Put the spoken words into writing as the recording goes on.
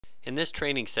In this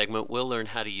training segment, we'll learn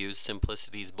how to use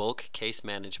Simplicity's Bulk Case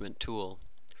Management tool.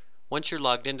 Once you're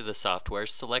logged into the software,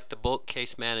 select the Bulk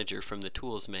Case Manager from the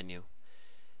Tools menu.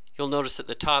 You'll notice at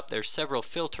the top there's several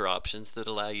filter options that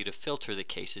allow you to filter the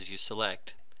cases you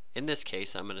select. In this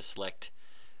case, I'm going to select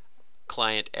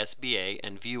Client SBA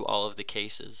and view all of the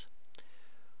cases.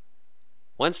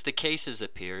 Once the cases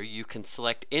appear, you can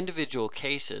select individual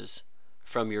cases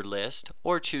from your list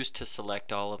or choose to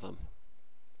select all of them.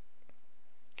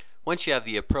 Once you have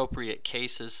the appropriate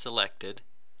cases selected,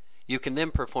 you can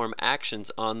then perform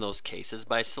actions on those cases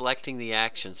by selecting the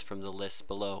actions from the list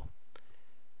below.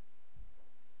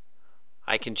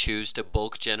 I can choose to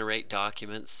bulk generate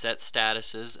documents, set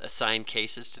statuses, assign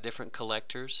cases to different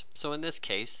collectors. So in this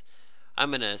case,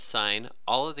 I'm going to assign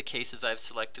all of the cases I've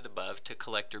selected above to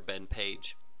Collector Ben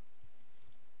Page.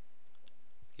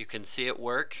 You can see it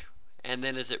work, and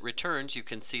then as it returns, you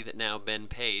can see that now Ben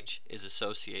Page is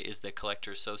the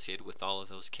collector associated with all of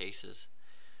those cases.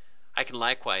 I can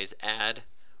likewise add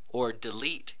or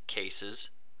delete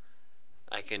cases.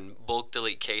 I can bulk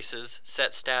delete cases,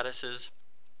 set statuses,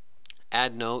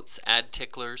 add notes, add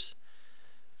ticklers.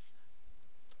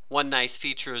 One nice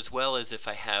feature as well is if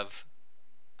I have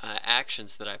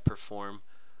actions that I perform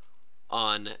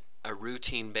on a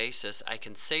routine basis, I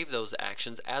can save those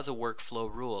actions as a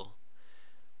workflow rule.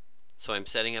 So I'm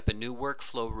setting up a new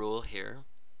workflow rule here.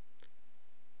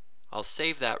 I'll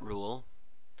save that rule,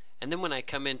 and then when I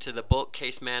come into the Bulk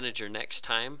Case Manager next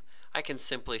time, I can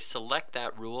simply select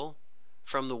that rule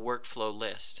from the workflow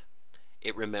list.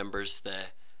 It remembers the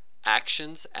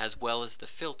actions as well as the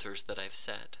filters that I've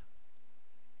set.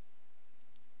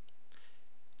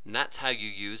 And that's how you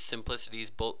use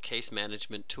Simplicity's Bulk Case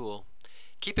Management tool.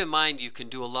 Keep in mind you can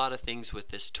do a lot of things with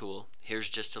this tool. Here's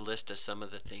just a list of some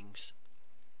of the things.